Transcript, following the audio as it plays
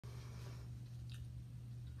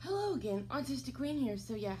Hello again, Autistic Queen here.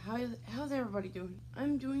 So yeah, how's everybody doing?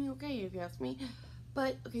 I'm doing okay if you ask me.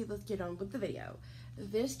 But okay, let's get on with the video.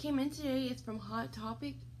 This came in today. It's from Hot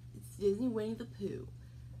Topic. It's Disney Winnie the Pooh.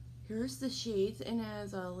 Here's the shades and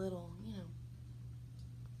as a little,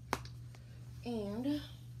 And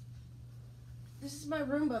this is my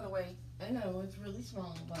room, by the way. I know it's really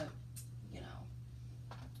small, but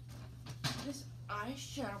this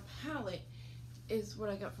eyeshadow palette is what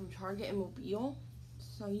I got from Target and Mobile.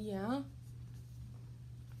 So yeah.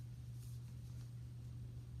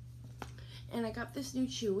 And I got this new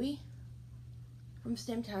Chewy from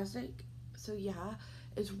Stemtastic. So yeah,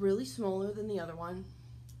 it's really smaller than the other one.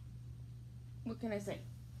 What can I say?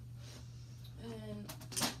 And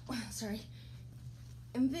sorry.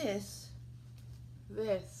 And this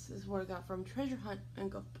is what I got from Treasure Hunt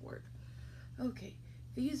and Gulfport. Okay,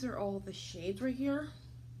 these are all the shades right here.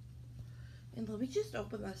 And let me just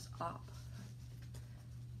open this up.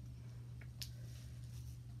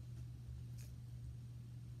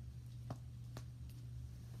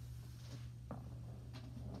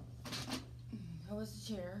 That was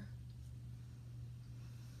the chair.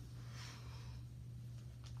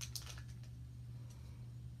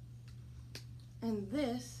 And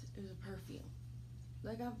this is a perfume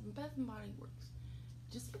that I got from Bath and Body Works.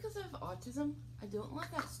 Just because I have autism, I don't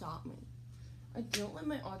let that stop me. I don't let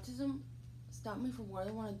my autism stop me from what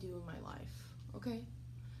I want to do in my life. Okay?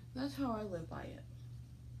 That's how I live by it.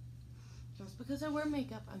 Just because I wear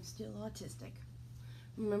makeup, I'm still autistic.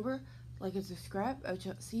 Remember, like and subscribe. I'll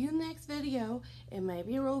see you in the next video. It may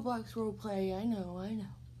be a Roblox roleplay. I know.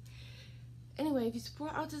 Anyway, if you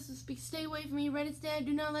support Autism Speak, stay away from me. Reddit's dead.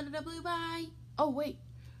 Do not let it blue. Bye. Oh, wait.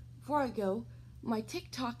 Before I go, my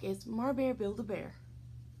TikTok is MarBear Build a Bear.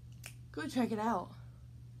 Go check it out.